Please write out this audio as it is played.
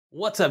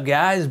What's up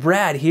guys,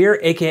 Brad here,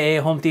 aka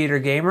Home Theater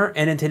Gamer,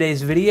 and in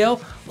today's video,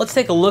 let's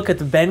take a look at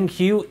the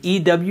BenQ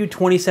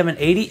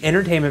EW2780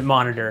 entertainment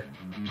monitor.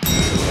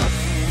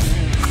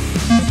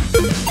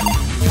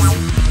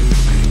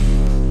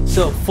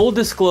 So full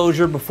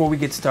disclosure before we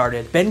get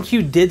started,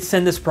 BenQ did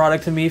send this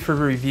product to me for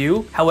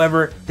review.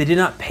 However, they did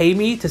not pay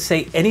me to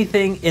say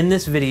anything in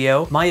this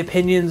video. My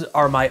opinions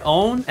are my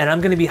own, and I'm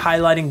gonna be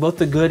highlighting both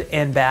the good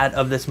and bad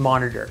of this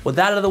monitor. With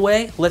that out of the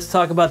way, let's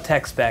talk about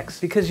tech specs,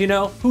 because you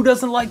know, who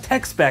doesn't like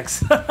tech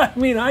specs? I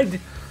mean, I do.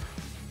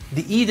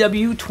 The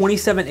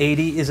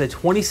EW2780 is a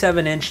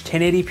 27-inch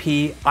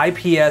 1080p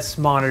IPS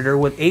monitor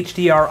with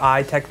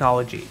HDR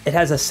technology. It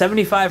has a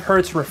 75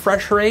 Hz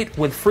refresh rate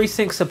with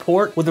FreeSync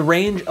support with a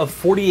range of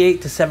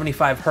 48 to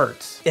 75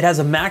 Hz. It has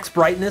a max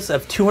brightness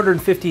of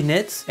 250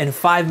 nits and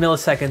 5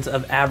 milliseconds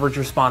of average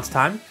response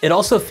time. It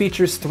also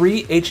features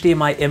 3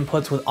 HDMI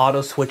inputs with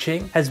auto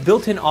switching, has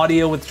built-in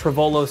audio with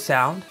Trevolo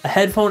sound, a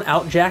headphone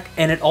out jack,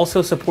 and it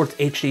also supports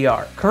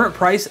HDR. Current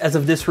price as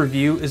of this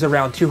review is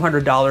around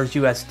 $200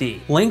 USD.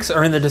 Links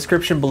are in the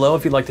description below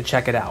if you'd like to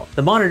check it out.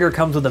 The monitor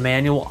comes with a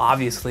manual,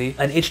 obviously,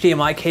 an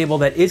HDMI cable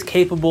that is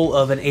capable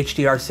of an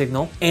HDR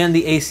signal, and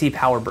the AC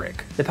power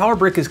brick. The power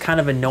brick is kind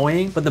of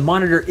annoying, but the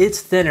monitor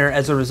is thinner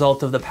as a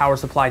result of the power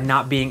supply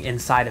not being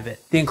inside of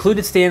it. The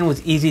included stand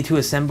was easy to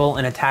assemble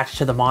and attach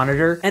to the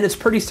monitor, and it's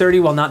pretty sturdy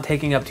while not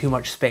taking up too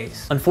much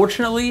space.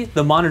 Unfortunately,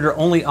 the monitor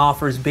only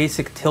offers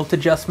basic tilt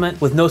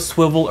adjustment with no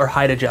swivel or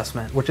height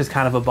adjustment, which is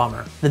kind of a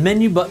bummer. The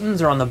menu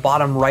buttons are on the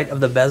bottom right of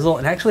the bezel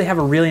and actually have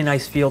a really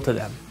nice feel to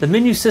them. The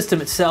menu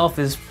system itself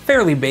is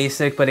fairly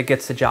basic, but it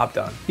gets the job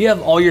done. You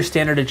have all your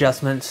standard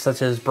adjustments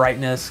such as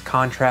brightness,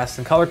 contrast,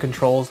 and color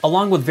controls,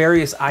 along with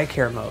various eye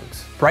care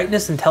modes.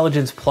 Brightness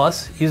Intelligence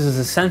Plus uses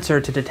a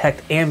sensor to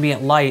detect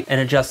ambient light and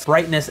adjust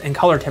brightness and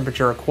color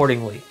temperature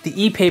accordingly.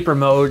 The e-paper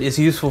mode is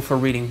useful for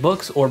reading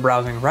books or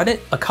browsing Reddit.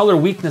 A color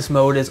weakness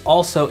mode is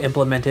also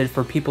implemented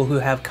for people who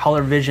have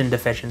color vision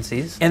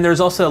deficiencies. And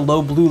there's also a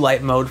low blue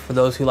light mode for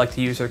those who like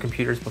to use their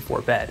computers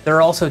before bed. There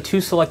are also 2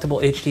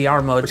 selectable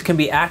HDR modes which can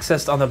be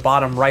accessed on the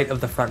bottom right of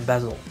the front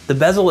bezel. The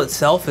bezel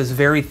itself is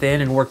very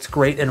thin and works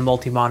great in a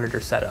multi-monitor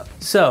setup.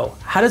 So,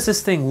 how does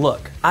this thing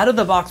look? Out of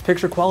the box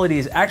picture quality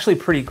is actually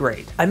pretty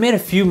great. I made a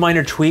few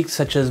minor tweaks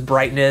such as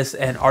brightness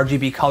and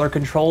RGB color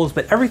controls,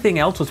 but everything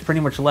else was pretty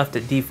much left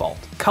at default.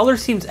 Color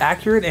seems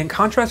accurate and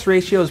contrast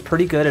ratio is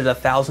pretty good at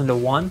 1000 to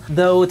 1,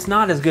 though it's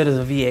not as good as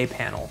a VA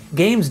panel.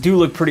 Games do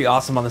look pretty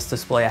awesome on this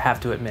display, I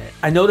have to admit.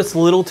 I noticed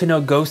little to no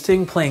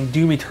ghosting playing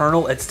Doom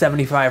Eternal at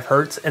 75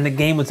 Hz, and the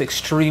game was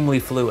extremely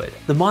fluid.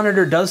 The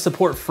monitor does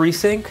support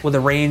FreeSync with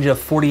a range of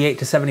 48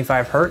 to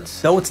 75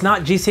 Hz, though it's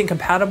not G-Sync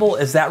compatible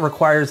as that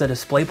requires a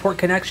DisplayPort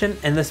connection,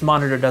 and this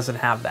monitor doesn't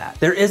have that.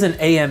 There is an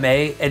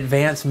AMA,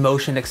 Advanced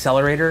Motion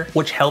Accelerator,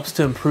 which helps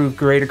to improve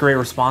gray-to-gray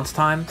response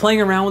time. Playing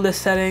around with this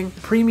setting,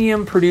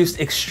 Premium produced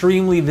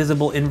extremely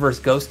visible inverse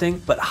ghosting,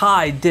 but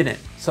High didn't,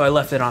 so I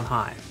left it on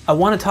High. I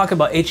want to talk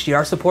about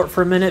HDR support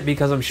for a minute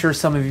because I'm sure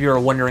some of you are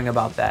wondering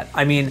about that.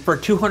 I mean, for a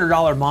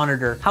 $200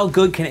 monitor, how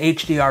good can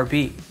HDR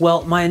be?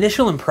 Well, my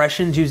initial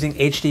impressions using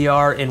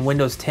HDR in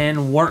Windows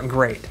 10 weren't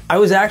great. I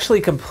was actually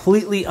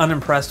completely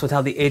unimpressed with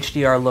how the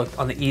HDR looked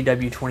on the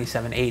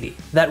EW2780.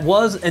 That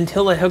was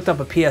until I hooked up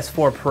a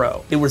PS4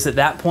 Pro. It was at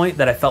that point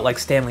that I felt like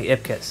Stanley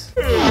Ipkiss.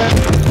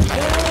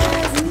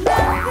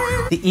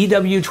 The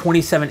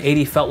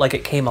EW2780 felt like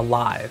it came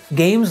alive.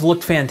 Games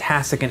looked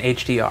fantastic in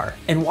HDR,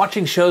 and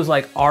watching shows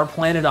like Our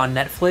Planet on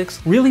Netflix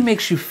really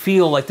makes you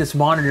feel like this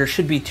monitor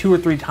should be 2 or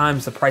 3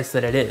 times the price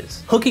that it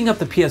is. Hooking up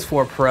the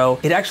PS4 Pro,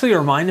 it actually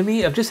reminded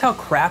me of just how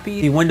crappy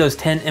the Windows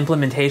 10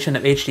 implementation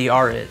of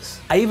HDR is.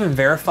 I even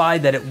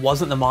verified that it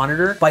wasn't the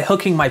monitor by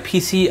hooking my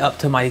PC up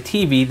to my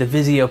TV, the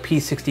Vizio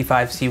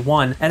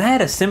P65C1, and I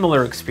had a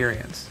similar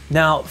experience.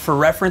 Now, for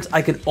reference,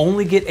 I could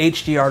only get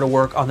HDR to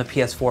work on the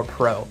PS4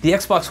 Pro. The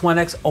Xbox One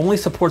X only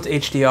supports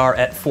HDR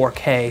at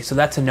 4K, so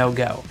that's a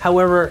no-go.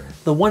 However,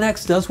 the One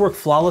X does work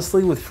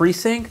flawlessly with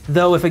FreeSync,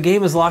 though if a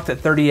game is locked at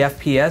 30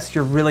 FPS,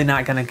 you're really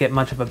not going to get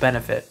much of a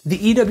benefit. The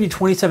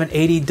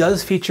EW2780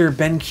 does feature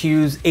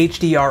BenQ's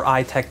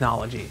HDR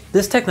technology.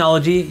 This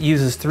technology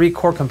uses 3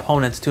 core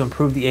components to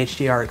improve the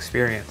HDR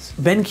experience.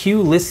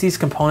 BenQ lists these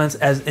components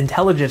as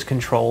intelligence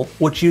control,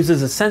 which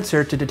uses a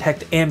sensor to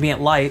detect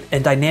ambient light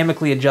and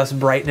dynamically adjust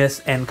brightness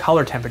and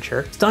color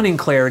temperature, stunning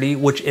clarity,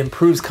 which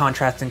improves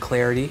contrast and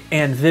clarity,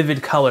 and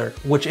vivid color,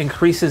 which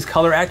increases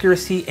color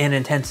accuracy and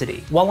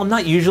intensity. While I'm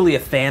not usually a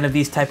fan of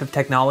these type of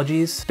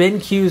technologies,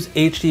 BenQ's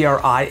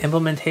HDR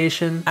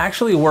implementation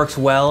actually works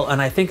well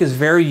and I think is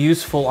very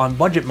useful on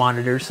budget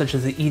monitors such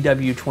as the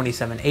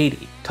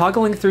EW2780.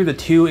 Toggling through the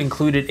 2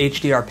 included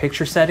HDR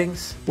picture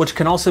settings, which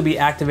can also be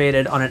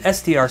activated on an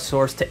SDR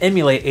source to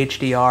emulate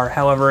HDR,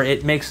 however,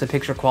 it makes the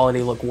picture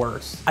quality look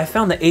worse. I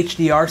found the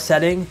HDR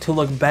setting to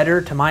look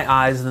better to my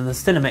eyes than the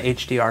Cinema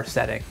HDR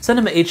setting.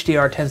 Cinema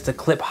HDR tends to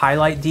clip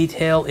highlight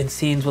detail in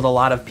scenes with a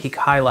lot of peak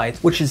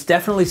highlights, which is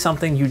definitely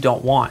something you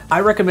don't want. I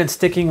recommend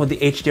sticking with the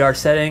HDR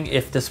setting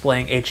if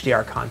displaying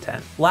HDR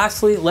content.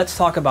 Lastly, let's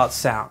talk about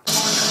sound.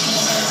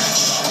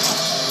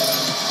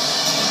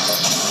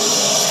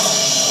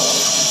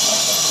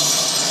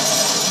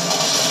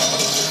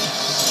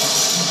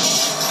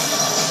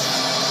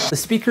 The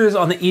speakers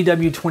on the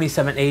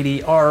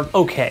EW2780 are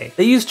okay.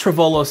 They use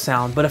Trevolo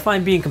sound, but if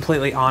I'm being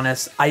completely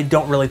honest, I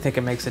don't really think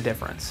it makes a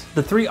difference.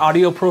 The 3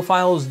 audio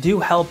profiles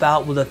do help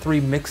out with the 3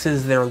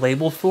 mixes they're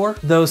labeled for,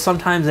 though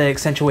sometimes they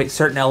accentuate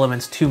certain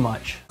elements too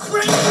much.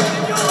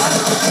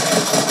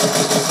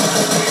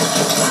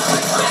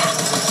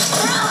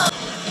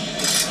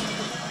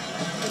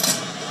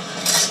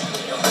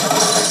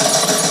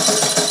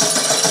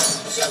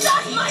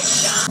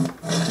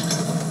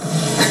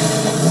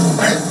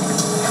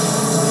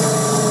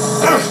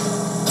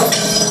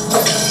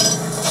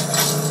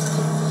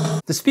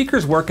 The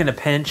speakers work in a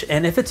pinch,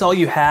 and if it's all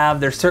you have,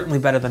 they're certainly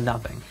better than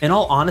nothing. In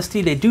all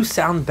honesty, they do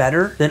sound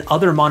better than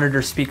other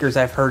monitor speakers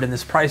I've heard in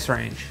this price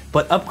range,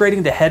 but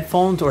upgrading to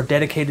headphones or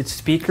dedicated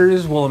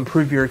speakers will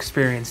improve your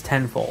experience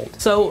tenfold.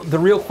 So the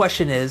real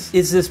question is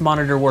this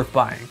monitor worth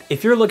buying?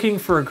 If you're looking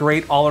for a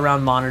great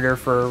all-around monitor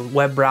for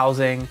web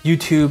browsing,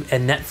 YouTube,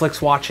 and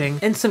Netflix watching,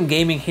 and some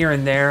gaming here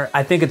and there,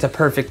 I think it's a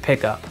perfect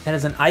pickup. It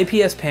has an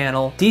IPS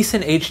panel,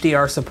 decent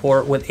HDR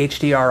support with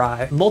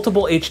HDRI,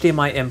 multiple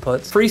HDMI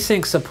inputs,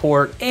 FreeSync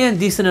support, and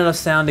decent enough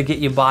sound to get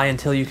you by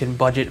until you can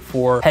budget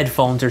for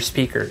headphones or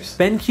speakers.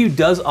 BenQ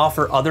does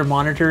offer other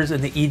monitors in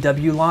the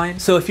EW line,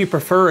 so if you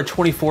prefer a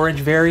 24-inch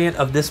variant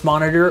of this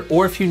monitor,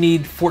 or if you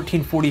need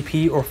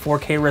 1440p or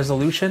 4K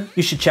resolution,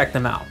 you should check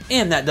them out.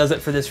 And that does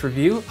it for this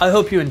review. I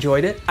hope you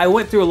enjoyed it. I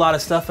went through a lot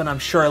of stuff and I'm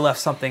sure I left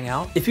something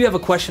out. If you have a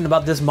question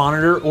about this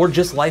monitor or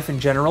just life in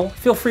general,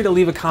 feel free to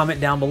leave a comment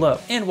down below.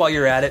 And while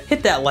you're at it,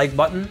 hit that like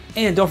button,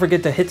 and don't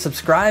forget to hit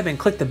subscribe and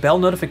click the bell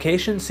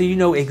notification so you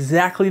know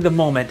exactly the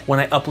moment when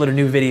I upload a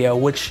new video,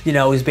 which, you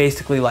know, is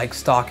basically like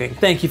stalking.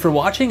 Thank you for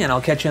watching, and I'll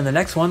catch you in the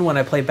next one when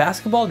I play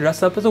basketball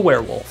dressed up as a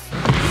werewolf.